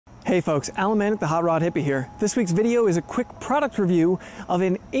Hey folks, Alan at the Hot Rod Hippie here. This week's video is a quick product review of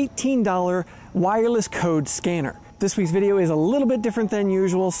an $18 wireless code scanner. This week's video is a little bit different than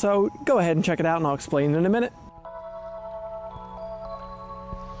usual, so go ahead and check it out and I'll explain in a minute.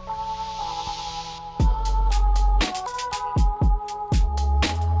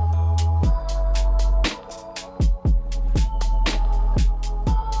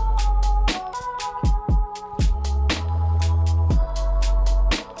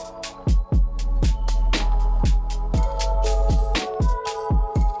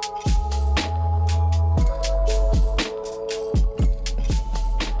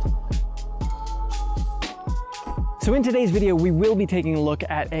 So in today's video, we will be taking a look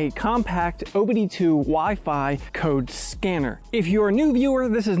at a compact OBD2 Wi-Fi code scanner. If you're a new viewer,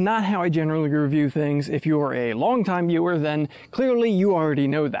 this is not how I generally review things. If you're a longtime viewer, then clearly you already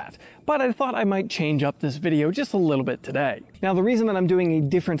know that. But I thought I might change up this video just a little bit today. Now, the reason that I'm doing a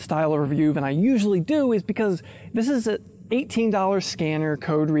different style of review than I usually do is because this is an $18 scanner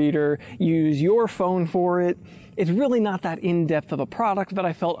code reader. Use your phone for it. It's really not that in-depth of a product that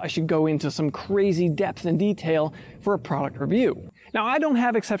I felt I should go into some crazy depth and detail for a product review. Now, I don't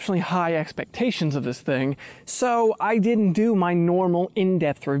have exceptionally high expectations of this thing, so I didn't do my normal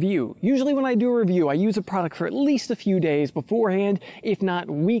in-depth review. Usually when I do a review, I use a product for at least a few days beforehand, if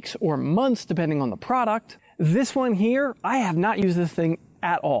not weeks or months, depending on the product. This one here, I have not used this thing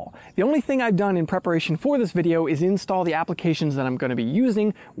at all. The only thing I've done in preparation for this video is install the applications that I'm going to be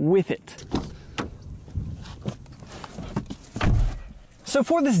using with it. So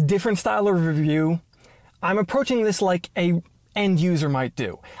for this different style of review, I'm approaching this like a end user might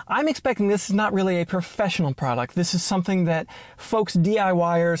do. I'm expecting this is not really a professional product. This is something that folks,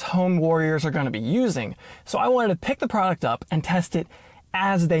 DIYers, home warriors are going to be using. So I wanted to pick the product up and test it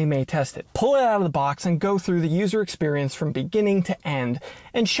as they may test it. Pull it out of the box and go through the user experience from beginning to end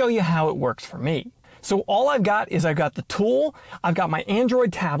and show you how it works for me. So all I've got is I've got the tool, I've got my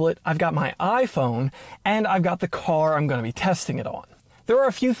Android tablet, I've got my iPhone, and I've got the car I'm going to be testing it on. There are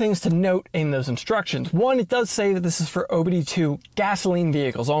a few things to note in those instructions. One, it does say that this is for OBD2 gasoline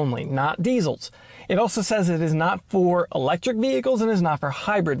vehicles only, not diesels. It also says it is not for electric vehicles and is not for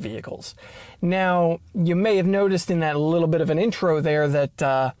hybrid vehicles. Now, you may have noticed in that little bit of an intro there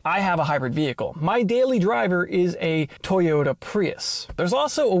that I have a hybrid vehicle. My daily driver is a Toyota Prius. There's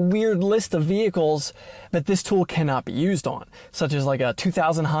also a weird list of vehicles that this tool cannot be used on, such as like a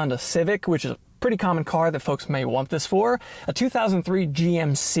 2000 Honda Civic, which is a pretty common car that folks may want this for, a 2003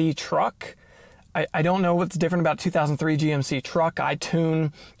 GMC truck. I don't know what's different about 2003 GMC truck. I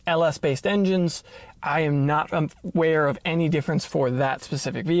tune LS-based engines. I am not aware of any difference for that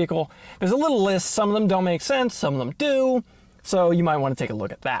specific vehicle. There's a little list. Some of them don't make sense. Some of them do. So you might want to take a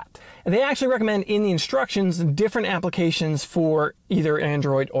look at that. And they actually recommend in the instructions different applications for either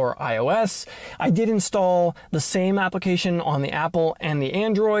Android or iOS. I did install the same application on the Apple and the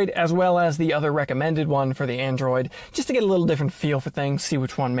Android, as well as the other recommended one for the Android, just to get a little different feel for things, see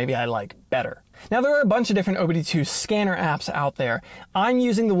which one maybe I like better. Now, there are a bunch of different OBD2 scanner apps out there. I'm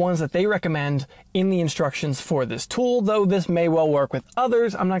using the ones that they recommend in the instructions for this tool, though this may well work with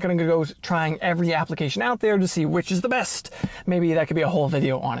others. I'm not going to go trying every application out there to see which is the best. Maybe that could be a whole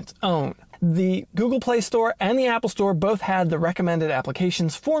video on its own. The Google Play Store and the Apple Store both had the recommended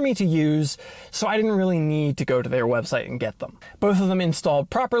applications for me to use, so I didn't really need to go to their website and get them. Both of them installed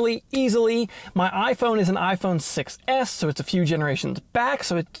properly, easily. My iPhone is an iPhone 6S, so it's a few generations back,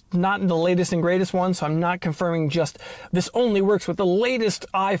 so it's not the latest and greatest one, so I'm not confirming just this only works with the latest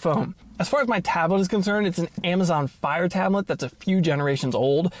iPhone. As far as my tablet is concerned, it's an Amazon Fire tablet that's a few generations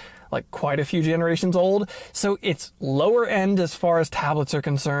old, like quite a few generations old. So it's lower end as far as tablets are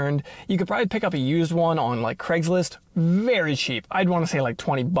concerned. You could probably pick up a used one on like Craigslist, very cheap. I'd want to say like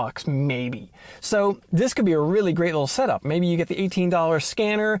 20 bucks maybe. So this could be a really great little setup. Maybe you get the $18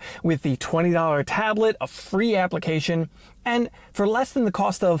 scanner with the $20 tablet, a free application, and for less than the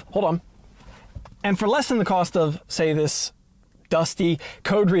cost of, say, this dusty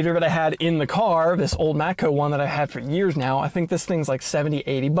code reader that I had in the car, this old Matco one that I had for years now. I think this thing's like 70,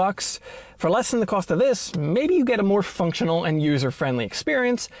 80 bucks. For less than the cost of this, maybe you get a more functional and user-friendly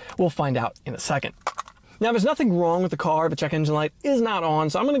experience. We'll find out in a second. Now, there's nothing wrong with the car. The check engine light is not on,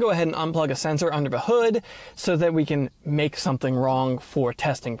 so I'm going to go ahead and unplug a sensor under the hood so that we can make something wrong for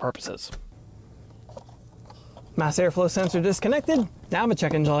testing purposes. Mass airflow sensor disconnected. Now the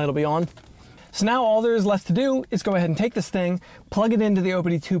check engine light will be on. So now all there is left to do is go ahead and take this thing, plug it into the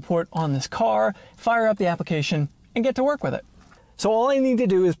OBD2 port on this car, fire up the application, and get to work with it. So all I need to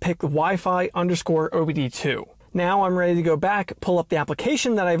do is pick Wi-Fi _OBD2. Now I'm ready to go back, pull up the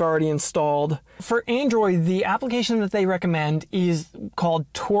application that I've already installed. For Android, the application that they recommend is called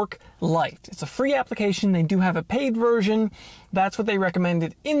Torque Lite. It's a free application. They do have a paid version. That's what they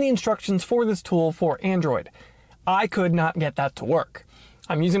recommended in the instructions for this tool for Android. I could not get that to work.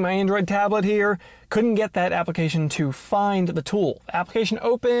 I'm using my Android tablet here, couldn't get that application to find the tool. The application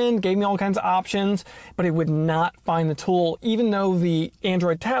opened, gave me all kinds of options, but it would not find the tool, even though the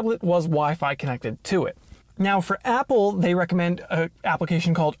Android tablet was Wi-Fi connected to it. Now for Apple, they recommend an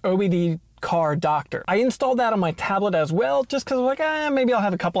application called obd-ii. I installed that on my tablet as well, just because I was like, maybe I'll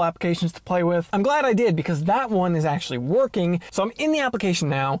have a couple applications to play with. I'm glad I did, because that one is actually working. So I'm in the application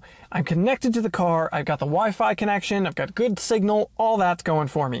now, I'm connected to the car, I've got the Wi-Fi connection, I've got good signal, all that's going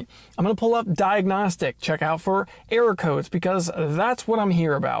for me. I'm gonna pull up diagnostic, check out for error codes, because that's what I'm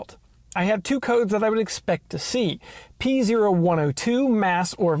here about. I have two codes that I would expect to see. P0102,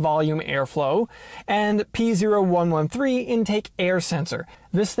 mass or volume airflow, and P0113, intake air sensor.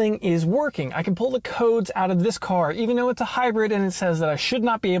 This thing is working. I can pull the codes out of this car, even though it's a hybrid and it says that I should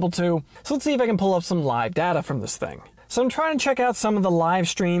not be able to. So let's see if I can pull up some live data from this thing. So I'm trying to check out some of the live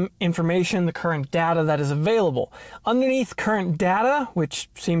stream information, the current data that is available. Underneath current data, which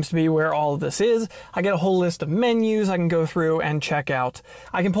seems to be where all of this is, I get a whole list of menus I can go through and check out.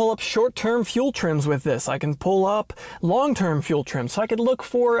 I can pull up short-term fuel trims with this. I can pull up long-term fuel trims. So I could look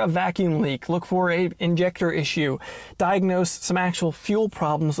for a vacuum leak, look for an injector issue, diagnose some actual fuel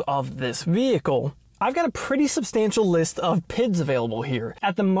problems of this vehicle. I've got a pretty substantial list of PIDs available here.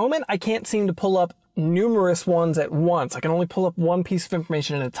 At the moment, I can't seem to pull up numerous ones at once. I can only pull up one piece of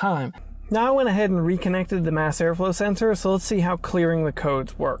information at a time. Now I went ahead and reconnected the mass airflow sensor, so let's see how clearing the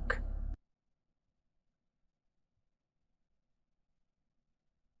codes work.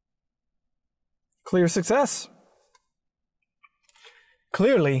 Clear success.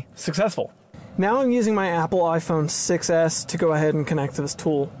 Clearly successful. Now I'm using my Apple iPhone 6s to go ahead and connect to this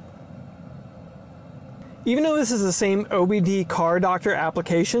tool. Even though this is the same obd-ii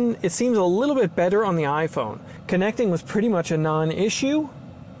application, it seems a little bit better on the iPhone. Connecting was pretty much a non-issue.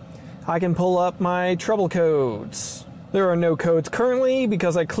 I can pull up my trouble codes. There are no codes currently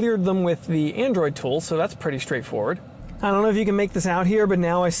because I cleared them with the Android tool, so that's pretty straightforward. I don't know if you can make this out here, but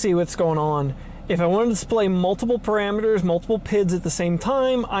now I see what's going on. If I want to display multiple parameters, multiple PIDs at the same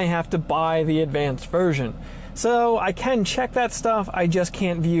time, I have to buy the advanced version. So I can check that stuff, I just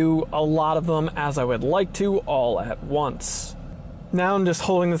can't view a lot of them as I would like to all at once. Now I'm just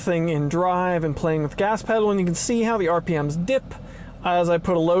holding the thing in drive and playing with the gas pedal, and you can see how the RPMs dip as I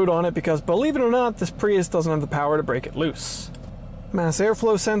put a load on it, because believe it or not, this Prius doesn't have the power to break it loose. Mass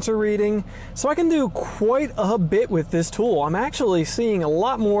airflow sensor reading. So I can do quite a bit with this tool. I'm actually seeing a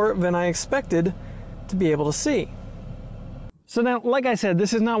lot more than I expected to be able to see. So now, like I said,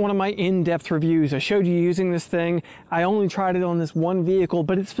 this is not one of my in-depth reviews. I showed you using this thing. I only tried it on this one vehicle,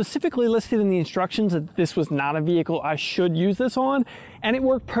 but it's specifically listed in the instructions that this was not a vehicle I should use this on, and it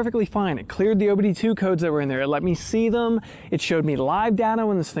worked perfectly fine. It cleared the OBD2 codes that were in there. It let me see them. It showed me live data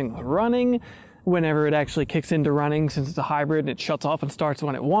when this thing was running, whenever it actually kicks into running, since it's a hybrid and it shuts off and starts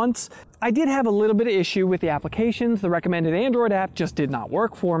when it wants. I did have a little bit of issue with the applications. The recommended Android app just did not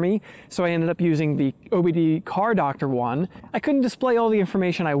work for me, so I ended up using the obd-ii one. I couldn't display all the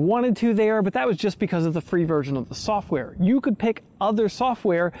information I wanted to there, but that was just because of the free version of the software. You could pick other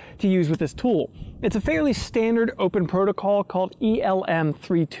software to use with this tool. It's a fairly standard open protocol called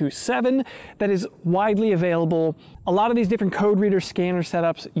ELM327 that is widely available. A lot of these different code reader scanner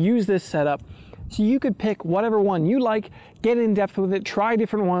setups use this setup. So you could pick whatever one you like, get in depth with it, try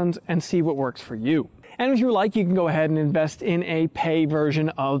different ones, and see what works for you. And if you like, you can go ahead and invest in a pay version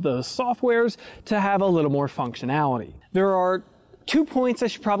of those softwares to have a little more functionality. There are 2 points I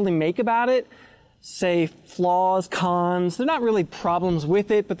should probably make about it. Say flaws, cons. They're not really problems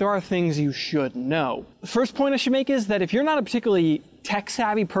with it, but there are things you should know. The first point I should make is that if you're not a particularly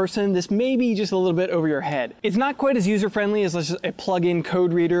tech-savvy person, this may be just a little bit over your head. It's not quite as user-friendly as just a plug-in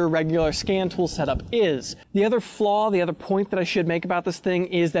code reader, regular scan tool setup is. The other flaw, the other point that I should make about this thing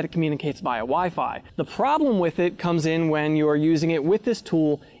is that it communicates via Wi-Fi. The problem with it comes in when you are using it with this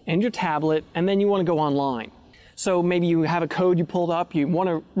tool and your tablet, and then you want to go online. So maybe you have a code you pulled up, you want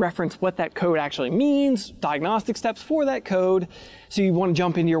to reference what that code actually means, diagnostic steps for that code, so you want to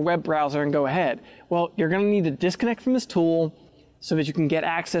jump into your web browser and go ahead. Well, you're going to need to disconnect from this tool so that you can get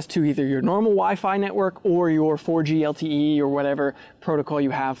access to either your normal Wi-Fi network or your 4G LTE or whatever protocol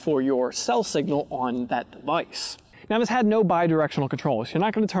you have for your cell signal on that device. Now this had no bi-directional control, so you're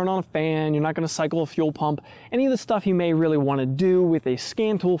not going to turn on a fan, you're not going to cycle a fuel pump, any of the stuff you may really want to do with a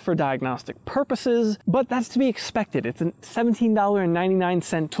scan tool for diagnostic purposes, but that's to be expected. It's a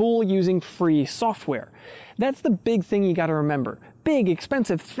 $17.99 tool using free software. That's the big thing you got to remember. Big,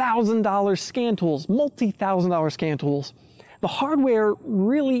 expensive $1,000 scan tools, multi-$1,000 scan tools. The hardware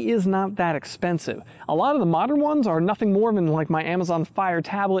really is not that expensive. A lot of the modern ones are nothing more than like my Amazon Fire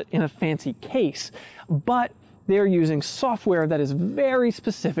tablet in a fancy case, but they're using software that is very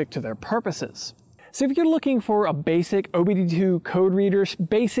specific to their purposes. So if you're looking for a basic OBD2 code reader,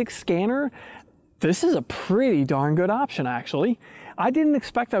 basic scanner, this is a pretty darn good option actually. I didn't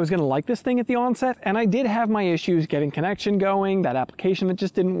expect I was going to like this thing at the onset, and I did have my issues getting connection going, that application that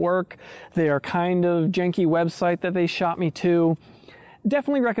just didn't work, their kind of janky website that they shot me to.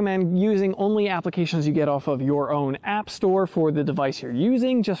 Definitely recommend using only applications you get off of your own app store for the device you're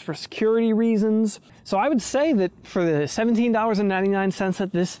using, just for security reasons. So I would say that for the $17.99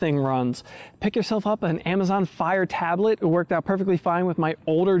 that this thing runs, pick yourself up an Amazon Fire tablet. It worked out perfectly fine with my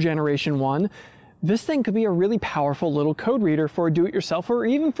older generation one. This thing could be a really powerful little code reader for a do-it-yourself or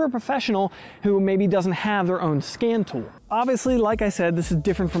even for a professional who maybe doesn't have their own scan tool. Obviously, like I said, this is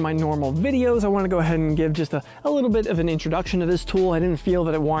different from my normal videos. I want to go ahead and give just a little bit of an introduction to this tool. I didn't feel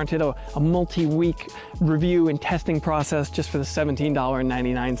that it warranted a multi-week review and testing process just for the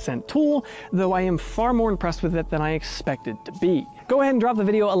 $17.99 tool, though I am far more impressed with it than I expected to be. Go ahead and drop the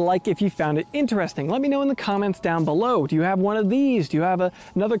video a like if you found it interesting. Let me know in the comments down below. Do you have one of these? Do you have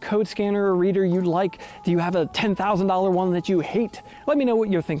another code scanner or reader you'd like? Do you have a $10,000 one that you hate? Let me know what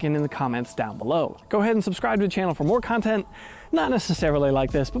you're thinking in the comments down below. Go ahead and subscribe to the channel for more content. Not necessarily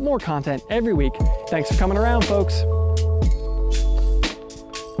like this, but more content every week. Thanks for coming around, folks.